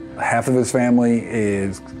there. Half of his family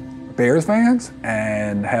is Bears fans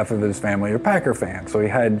and half of his family are Packer fans. So he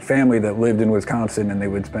had family that lived in Wisconsin and they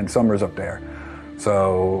would spend summers up there.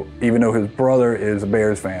 So even though his brother is a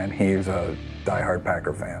Bears fan, he's a diehard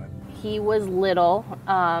Packer fan. He was little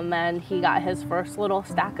and he got his first little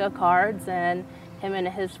stack of cards, and him and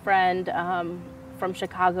his friend from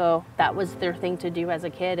Chicago, that was their thing to do as a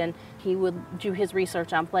kid, and he would do his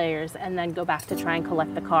research on players and then go back to try and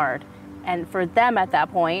collect the card. And for them at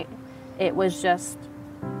that point, it was just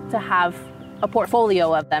to have a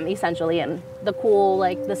portfolio of them essentially, and the cool,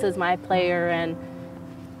 like, this is my player and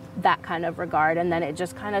that kind of regard. And then it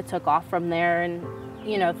just kind of took off from there, and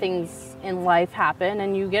you know, things in life happen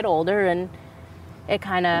and you get older, and it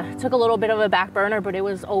kind of took a little bit of a back burner, but it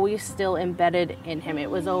was always still embedded in him.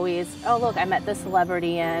 It was always, oh look, I met this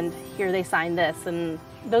celebrity and here they signed this, and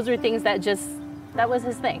those are things that just, that was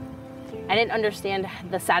his thing. I didn't understand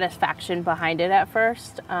the satisfaction behind it at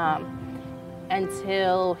first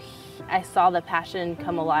until I saw the passion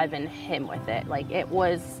come alive in him with it. Like, it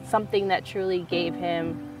was something that truly gave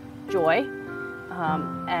him joy,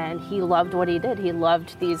 and he loved what he did. He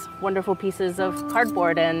loved these wonderful pieces of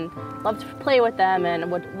cardboard and loved to play with them, and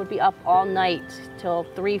would be up all night till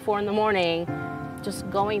 3, 4 in the morning just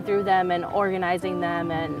going through them and organizing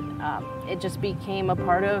them, and it just became a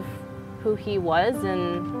part of who he was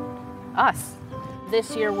and us.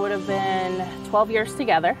 This year would have been 12 years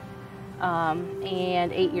together.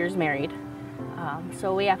 And 8 years married.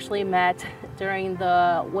 So we actually met during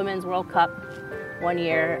the Women's World Cup one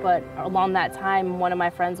year, but along that time, one of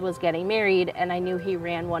my friends was getting married, and I knew he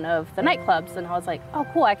ran one of the nightclubs, and I was like, oh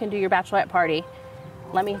cool, I can do your bachelorette party.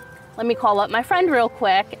 Let me call up my friend real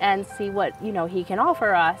quick and see what, you know, he can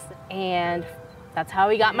offer us. And that's how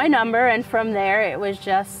he got my number, and from there it was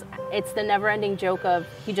just, it's the never-ending joke of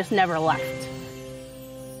he just never left.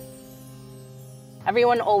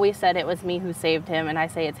 Everyone always said it was me who saved him, and I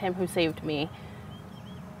say it's him who saved me.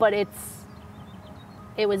 But it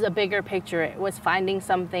was a bigger picture. It was finding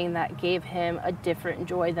something that gave him a different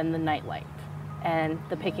joy than the nightlife and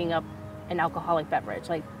the picking up an alcoholic beverage.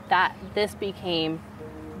 Like that, this became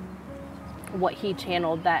what he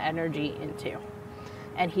channeled that energy into,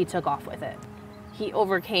 and he took off with it. He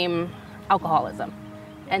overcame alcoholism.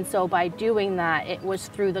 And so by doing that, it was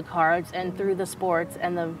through the cards and through the sports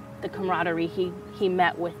and the camaraderie he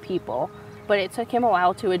met with people. But it took him a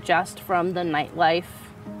while to adjust from the nightlife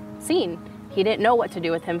scene. He didn't know what to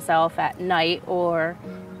do with himself at night or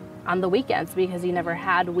on the weekends, because he never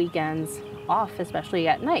had weekends off, especially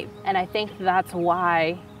at night. And I think that's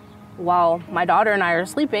why, while my daughter and I are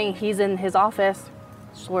sleeping, he's in his office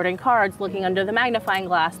sorting cards, looking under the magnifying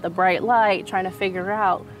glass, the bright light, trying to figure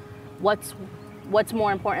out what's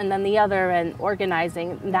more important than the other, and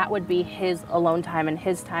organizing. That would be his alone time and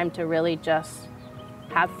his time to really just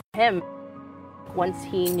have him. Once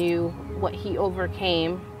he knew what he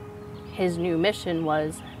overcame, his new mission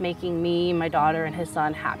was making me, my daughter, and his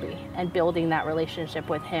son happy, and building that relationship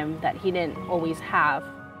with him that he didn't always have.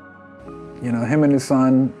 You know, him and his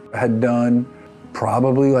son had done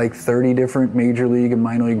probably like 30 different major league and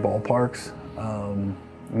minor league ballparks.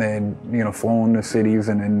 They'd, you know, flown to cities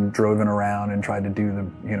and then driven around and tried to do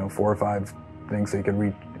the, you know, 4 or 5 things they could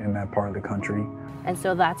reach in that part of the country. And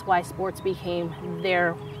so that's why sports became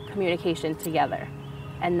their communication together.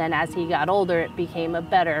 And then as he got older, it became a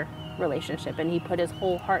better relationship, and he put his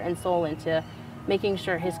whole heart and soul into making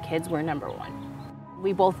sure his kids were number one.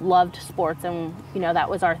 We both loved sports, and that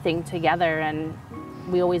was our thing together, and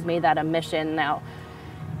we always made that a mission. Now,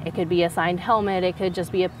 it could be a signed helmet, it could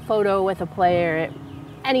just be a photo with a player,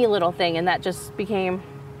 any little thing, and that just became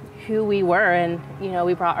who we were. And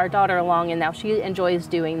we brought our daughter along, and now she enjoys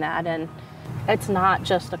doing that. And it's not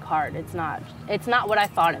just a card. It's not what I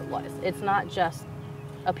thought it was. It's not just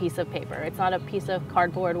a piece of paper. It's not a piece of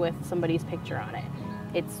cardboard with somebody's picture on it.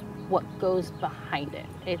 It's what goes behind it.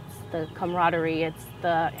 It's the camaraderie, it's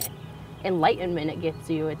the enlightenment it gets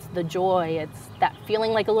you, it's the joy, it's that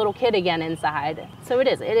feeling like a little kid again inside. So it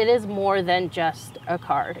is more than just a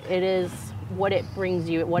card. It is what it brings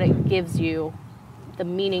you, what it gives you, the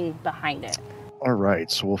meaning behind it. All right,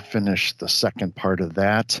 so we'll finish the second part of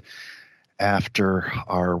that after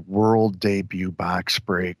our world debut box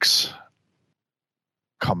breaks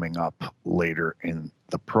coming up later in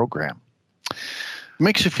the program.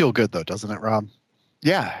 Makes you feel good though, doesn't it, Rob?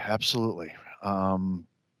 Yeah, absolutely.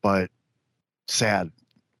 But sad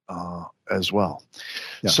as well.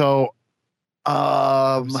 Yeah. So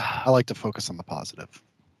I like to focus on the positive.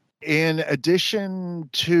 In addition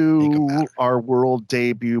to our world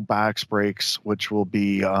debut box breaks, which we'll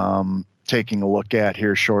be taking a look at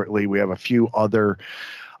here shortly, we have a few other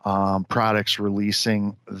products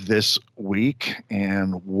releasing this week,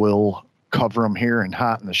 and we'll cover them here in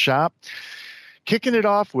Hot in the Shop. Kicking it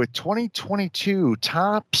off with 2022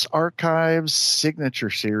 Topps Archives Signature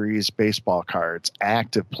Series baseball cards,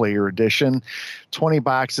 active player edition, 20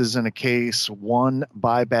 boxes in a case, 1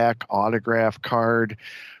 buyback autograph card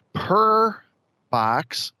per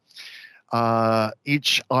box.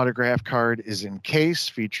 Each autograph card is in case,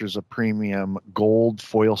 features a premium gold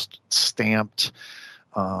foil stamped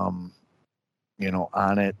on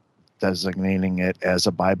it, designating it as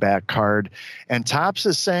a buyback card. And Topps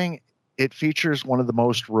is saying it features one of the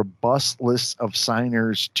most robust lists of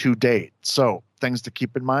signers to date. So things to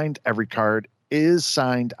keep in mind: every card is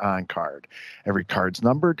signed on card. Every card's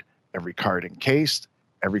numbered, every card encased,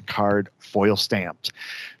 every card foil stamped.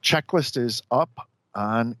 Checklist is up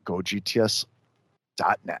on GoGTS.net.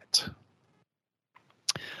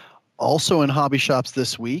 Also in hobby shops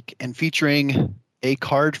this week, and featuring a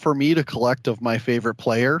card for me to collect of my favorite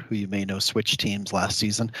player, who you may know switched teams last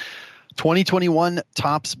season, 2021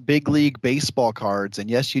 Topps Big League Baseball cards. And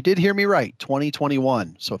yes, you did hear me right,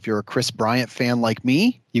 2021. So if you're a Chris Bryant fan like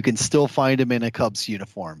me, you can still find him in a Cubs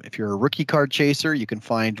uniform. If you're a rookie card chaser, you can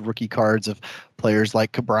find rookie cards of players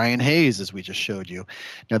like Brian Hayes, as we just showed you.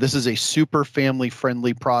 Now, this is a super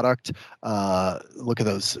family-friendly product. Look at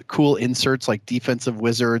those cool inserts like Defensive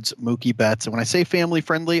Wizards, Mookie Betts. And when I say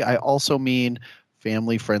family-friendly, I also mean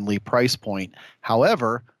family-friendly price point.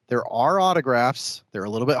 However, there are autographs. They're a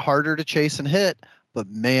little bit harder to chase and hit, but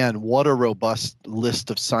man, what a robust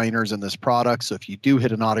list of signers in this product. So if you do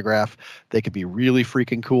hit an autograph, they could be really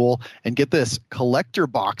freaking cool. And get this, collector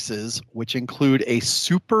boxes, which include a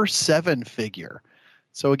Super 7 figure.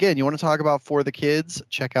 So again, you want to talk about for the kids,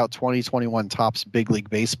 check out 2021 Topps Big League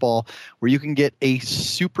Baseball, where you can get a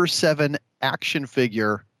Super 7 action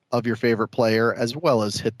figure of your favorite player, as well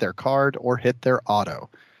as hit their card or hit their auto.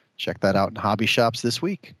 Check that out in hobby shops this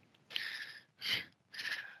week.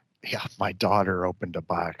 Yeah, my daughter opened a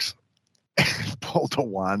box and pulled a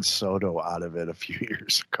Juan Soto out of it a few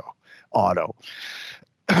years ago. Auto.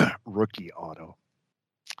 Rookie auto.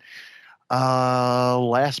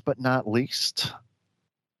 Last but not least,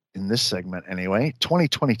 in this segment anyway,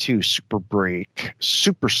 2022 Super Break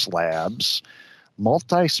Super Slabs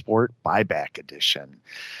Multi-Sport Buyback Edition.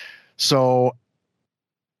 So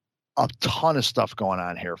a ton of stuff going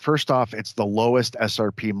on here. First off, it's the lowest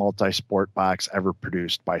SRP multi-sport box ever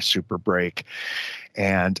produced by Super Break,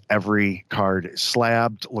 and every card is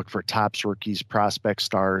slabbed. Look for Topps rookies, prospect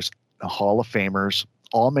stars, the Hall of Famers,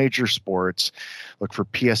 all major sports. Look for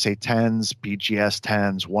PSA 10s, BGS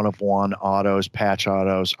 10s, 1/1 autos, patch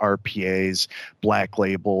autos, RPAs, black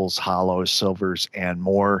labels, hollows, silvers, and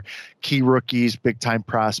more. Key rookies, big-time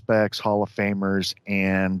prospects, Hall of Famers,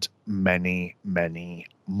 and many, many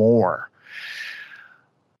more.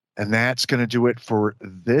 And that's going to do it for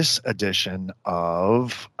this edition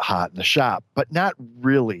of Hot in the Shop, but not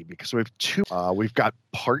really, because we have two. We've got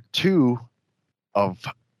part 2 of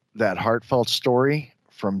that heartfelt story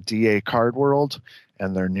from DA Card World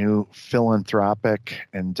and their new philanthropic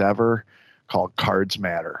endeavor called Cards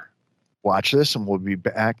Matter. Watch this, and we'll be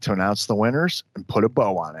back to announce the winners and put a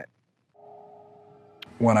bow on it.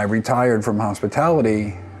 When I retired from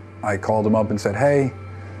hospitality, I called him up and said, hey,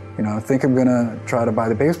 you know, I think I'm gonna try to buy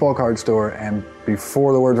the baseball card store. And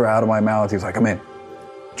before the words were out of my mouth, he was like, I'm in.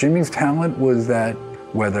 Jimmy's talent was that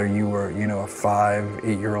whether you were, you know, a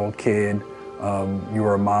 5-8-year-old kid, you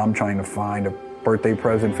were a mom trying to find a birthday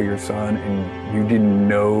present for your son and you didn't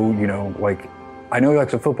know, you know, like, I know like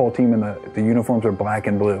the football team and the uniforms are black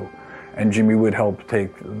and blue, and Jimmy would help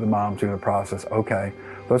take the mom through the process. Okay,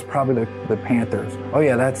 that's probably the Panthers. Oh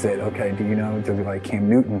yeah, that's it. Okay, do you know, does he like Cam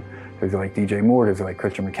Newton? Does he like DJ Moore? Does he like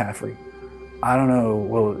Christian McCaffrey? I don't know.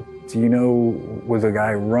 Well, do you know, was a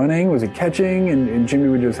guy running? Was he catching? And Jimmy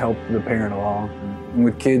would just help the parent along. And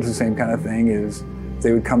with kids, the same kind of thing is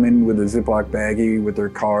they would come in with a Ziploc baggie with their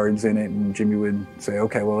cards in it, and Jimmy would say,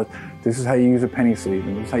 okay, well, this is how you use a penny sleeve,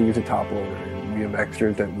 and this is how you use a top loader. And we have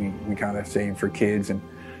extras that we kind of save for kids, and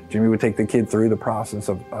Jimmy would take the kid through the process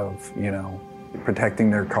of you know, protecting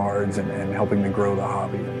their cards and helping to grow the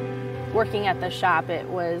hobby. Working at the shop, it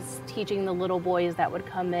was teaching the little boys that would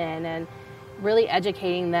come in and really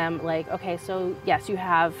educating them, like, okay, so yes, you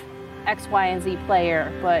have X, Y, and Z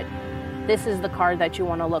player, but this is the card that you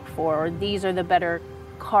want to look for, or these are the better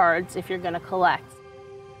cards if you're going to collect.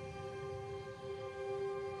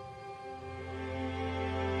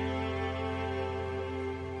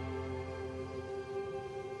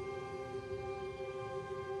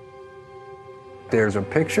 There's a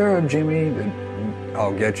picture of Jimmy that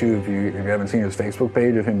I'll get you if you haven't seen his Facebook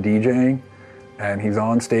page of him DJing, and he's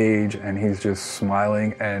on stage and he's just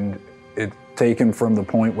smiling, and it's taken from the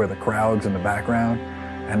point where the crowd's in the background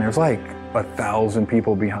and there's like 1,000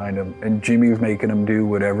 people behind him, and Jimmy's making him do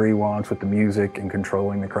whatever he wants with the music and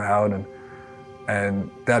controlling the crowd,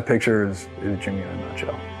 and that picture is Jimmy in a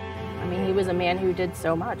nutshell. I mean, he was a man who did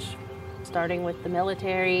so much, starting with the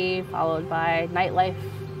military, followed by nightlife,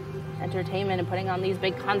 entertainment, and putting on these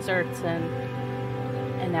big concerts, and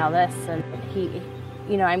now this. And he,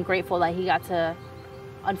 you know, I'm grateful that he got to,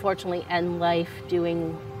 unfortunately, end life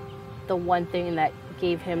doing the one thing that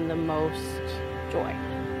gave him the most joy.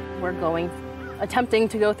 We're attempting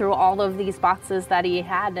to go through all of these boxes that he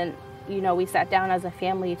had, and, you know, we sat down as a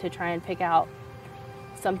family to try and pick out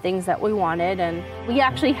some things that we wanted, and we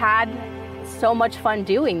actually had so much fun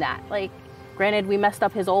doing that. Like, granted, we messed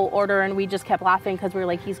up his old order and we just kept laughing because we were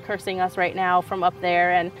like, he's cursing us right now from up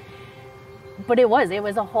there. But it was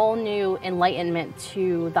a whole new enlightenment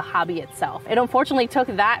to the hobby itself. It unfortunately took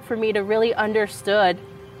that for me to really understood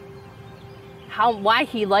why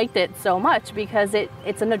he liked it so much, because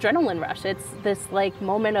it's an adrenaline rush. It's this like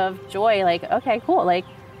moment of joy, like, okay, cool. Like,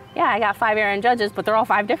 yeah, I got 5 Aaron Judges, but they're all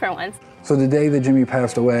 5 different ones. So the day that Jimmy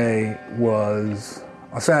passed away was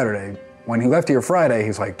a Saturday. When he left here Friday,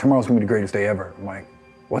 he's like, tomorrow's gonna be the greatest day ever. I'm like,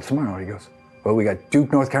 what's tomorrow? He goes, well, we got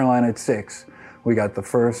Duke, North Carolina at 6. We got the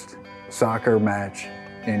first soccer match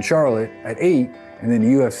in Charlotte at 8, and then the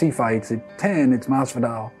UFC fights at 10. It's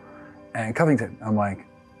Masvidal and Covington. I'm like,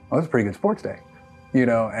 well, that's a pretty good sports day, you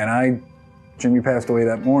know? And Jimmy passed away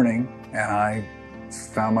that morning, and I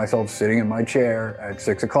found myself sitting in my chair at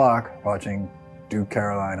 6 o'clock watching Duke,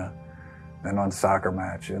 Carolina, then on soccer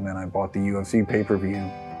match, and then I bought the UFC pay-per-view.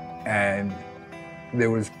 And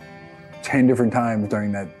there was 10 different times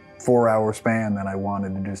during that 4-hour span that I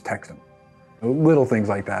wanted to just text him. Little things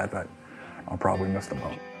like that I'll probably miss the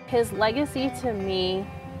most. His legacy to me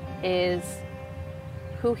is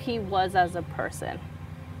who he was as a person.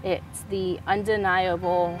 It's the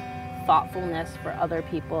undeniable thoughtfulness for other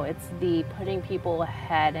people. It's the putting people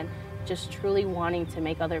ahead and just truly wanting to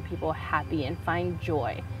make other people happy and find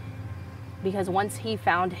joy. Because once he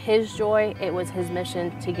found his joy, it was his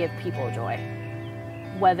mission to give people joy.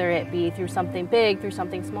 Whether it be through something big, through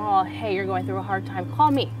something small, hey, you're going through a hard time, call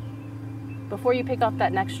me. Before you pick up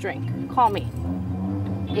that next drink, call me.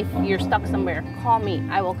 If you're stuck somewhere, call me,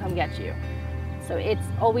 I will come get you. So it's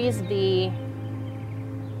always the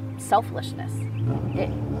selflessness.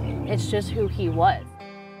 It's just who he was.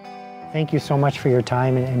 Thank you so much for your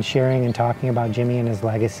time and sharing and talking about Jimmy and his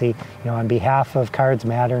legacy. You know, on behalf of Cards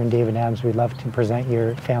Matter and David Adams, we'd love to present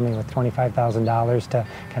your family with $25,000 to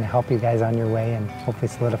kind of help you guys on your way and hopefully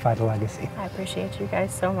solidify the legacy. I appreciate you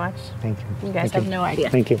guys so much. Thank you. You guys have no idea.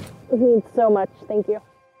 Thank you. It means so much. Thank you.